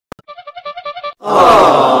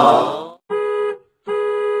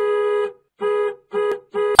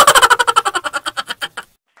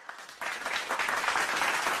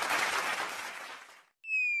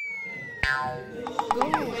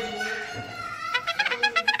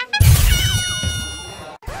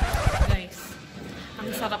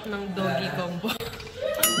sarap ng doggy combo.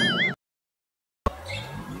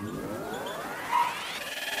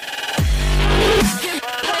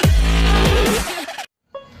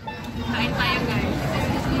 Kain tayo guys.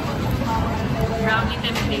 Brownie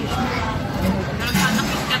temptation. Pero sana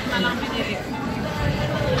KitKat na lang pinili.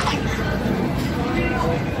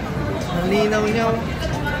 Nalinaw niya.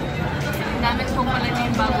 Damit ko pala niya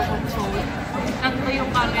yung bago kong phone. Tatlo yung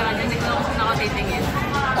camera niya. Hindi ko na kasi nakatitingin.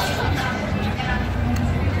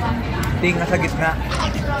 Tingin ka sa gitna.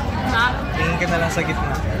 Ha? Tingin ka na lang sa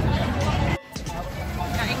gitna.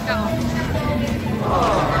 Kain ka mo.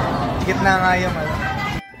 Gitna nga yung ano.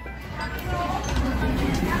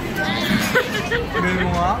 Sabi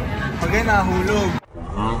mo nga, pag ay nahulog.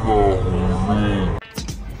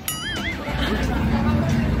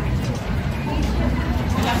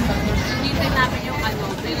 Hintay namin yung ano,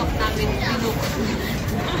 nilok namin, pinuk.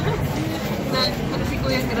 Pag si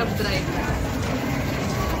Kuya grab driver.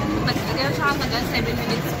 Gano'n siya katagal? 7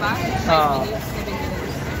 minutes pa? 5 minutes, 7 minutes.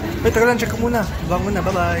 Wait, taga lang, check ko muna. Bango na,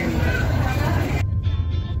 bye-bye.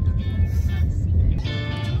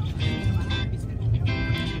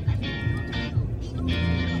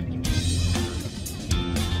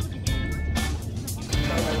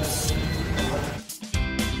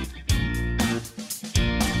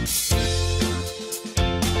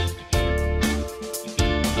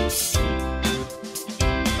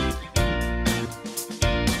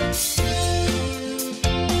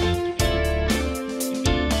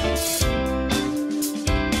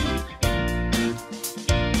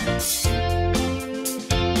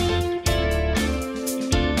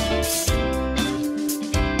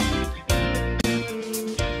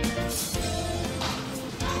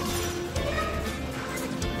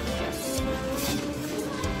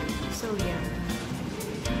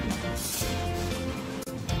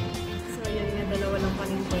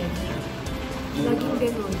 Laging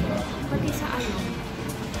ganun. Pati sa ano?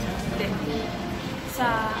 Hindi. Sa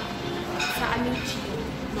Amici,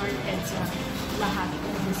 North Edsa, lahat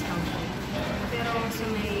ng discount. Pero sa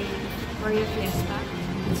may Maria Fiesta,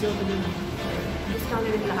 discount na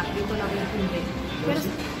rin lahat. Dito lang yung hindi. Pero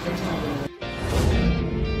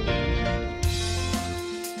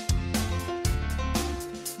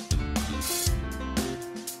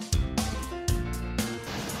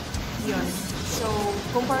yun. So,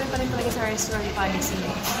 compare pa rin talaga sa restaurant policy,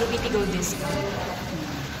 yung Eatigo discount.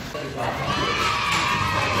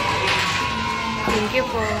 Thank you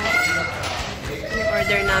po. Yung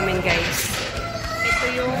order namin, guys. Ito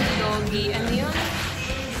yung doggy, ano yun?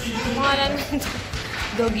 Pangalan ng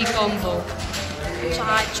doggy combo.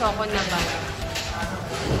 Tsaka choco na ba?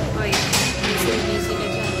 Uy, busy ka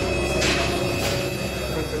dyan.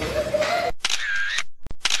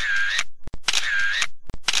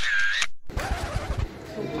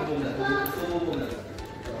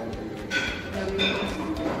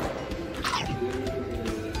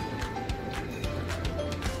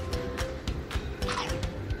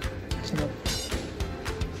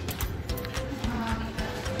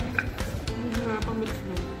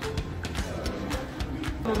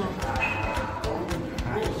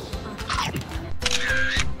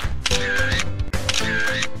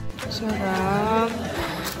 Sarap.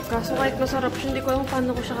 Kaso kahit masarap siya, hindi ko alam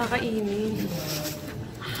paano ko siya kakainin.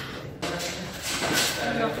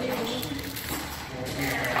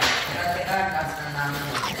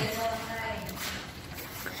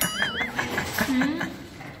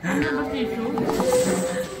 Ano ba tissue?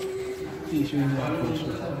 Tissue na.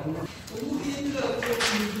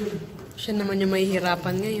 Siya naman yung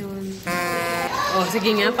mahihirapan ngayon. Oh, sige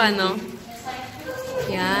nga, paano?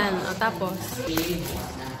 Yan. O, tapos.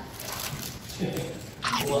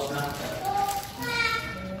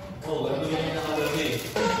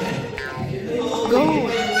 Go!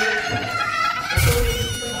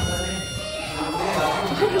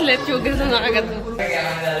 Let you guys na nakagat mo.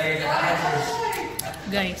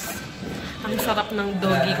 Guys, ang sarap ng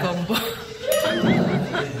doggy combo.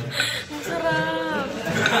 Ang sarap!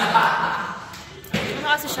 Ano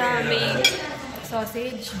kasi siya? May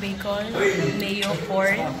sausage, bacon, mayo,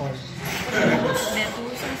 pork,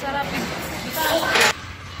 lettuce. Ang sarap.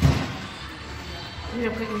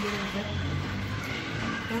 Hirap ka hindi natin.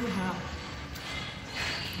 Ang harap.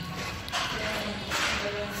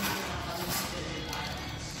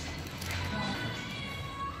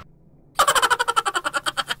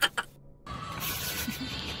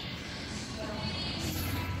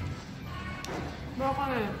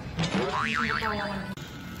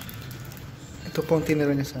 Ito po ang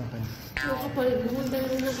tinira niya sa akin. Ano kapal? Bumunta na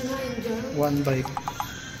rin na kinain dyan. One bite.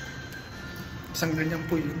 Isang ganyan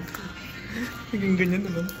po yun. Naging ganyan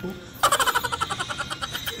naman po.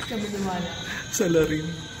 Kami nawala. Salarin.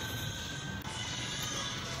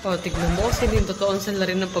 O, tignan mo kasi yung totoong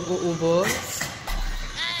salarin ng pag-uubos.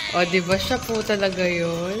 O, diba siya po talaga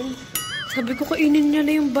yun? Sabi ko, kainin niya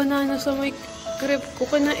na yung banana sa may crepe ko.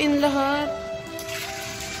 Kinain lahat.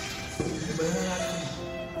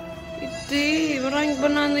 Hindi. Maraming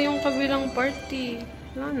banana yung kabilang party.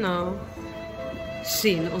 Wala na.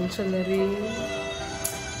 Noong salarin.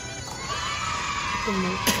 Ito mo.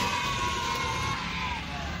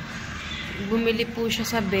 Bumili po siya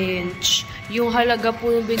sa bench. Yung halaga po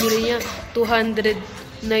ng binili niya,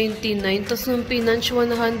 299. Tapos nung pinunch,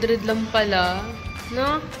 100 lang pala.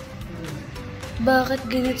 No? Bakit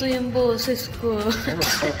ganito yung boses ko?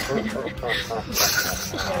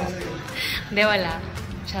 Hindi, wala.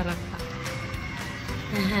 Charot pa.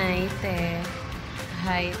 Hi, te.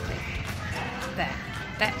 Hi, te. Te.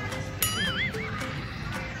 Te.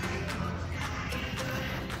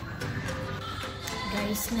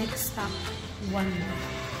 Guys, next stop. 1 more.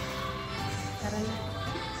 Tara na.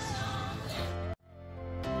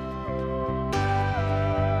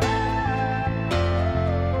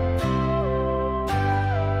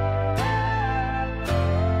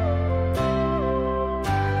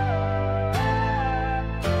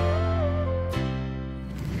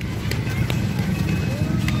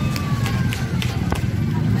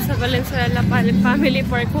 Sa Valenzuela Family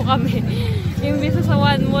Park ko kami. Yung bisa sa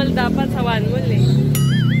One Mall, dapat sa One Mall eh.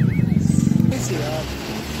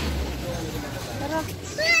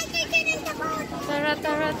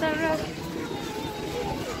 Tara. Tara.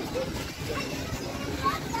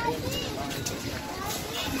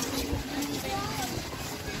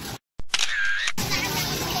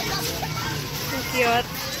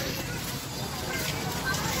 Cute.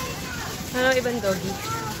 Ano ibang doggy?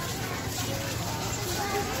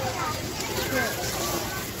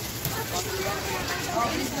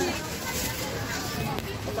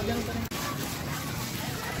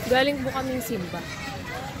 Galing po kaming Simba.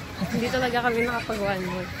 Hindi talaga kami nakapag-one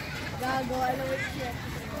more. Gagawa na with siya.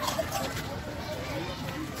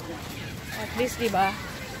 At least, diba?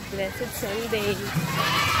 Blessed Sunday.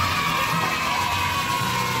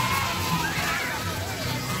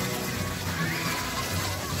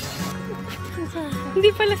 Hindi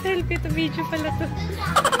pala selfie to, video pala to.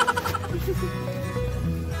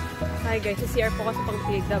 Hi guys, sa CR po kasi pang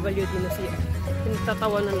PWD na CR.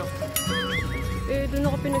 Pinagtatawanan ako. Eh,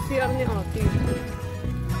 doon ako pinag-CR ni ate.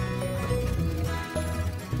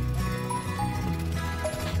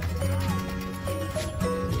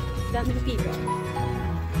 Daming tita.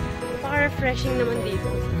 Napaka-refreshing naman dito.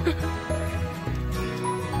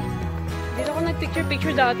 Dito ako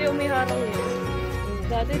nag-picture dati o may harang eh.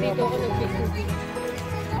 Dati dito ako nag-picture.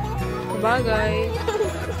 Sabagay.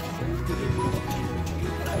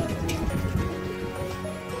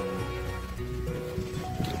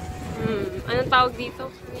 Anong tawag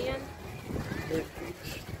dito? Ano yan?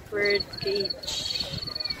 Bird cage.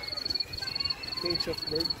 Cage of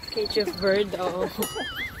bird. Cage of bird, oo.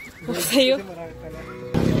 Huwag sa'yo. 1,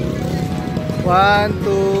 2, 3.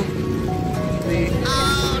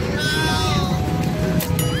 Oh no!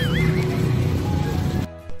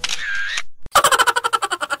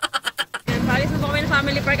 Palis na po kami ng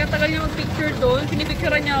family park. Ang tagal niya mag-picture doon.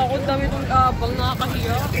 Pinipicturean niya ako. Dami kong kabang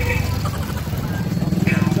nakakahiya.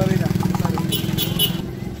 Sorry na.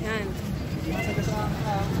 Yan.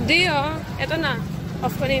 Hindi ah. Eto na.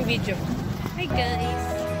 Off ko na yung video. Hi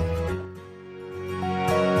guys.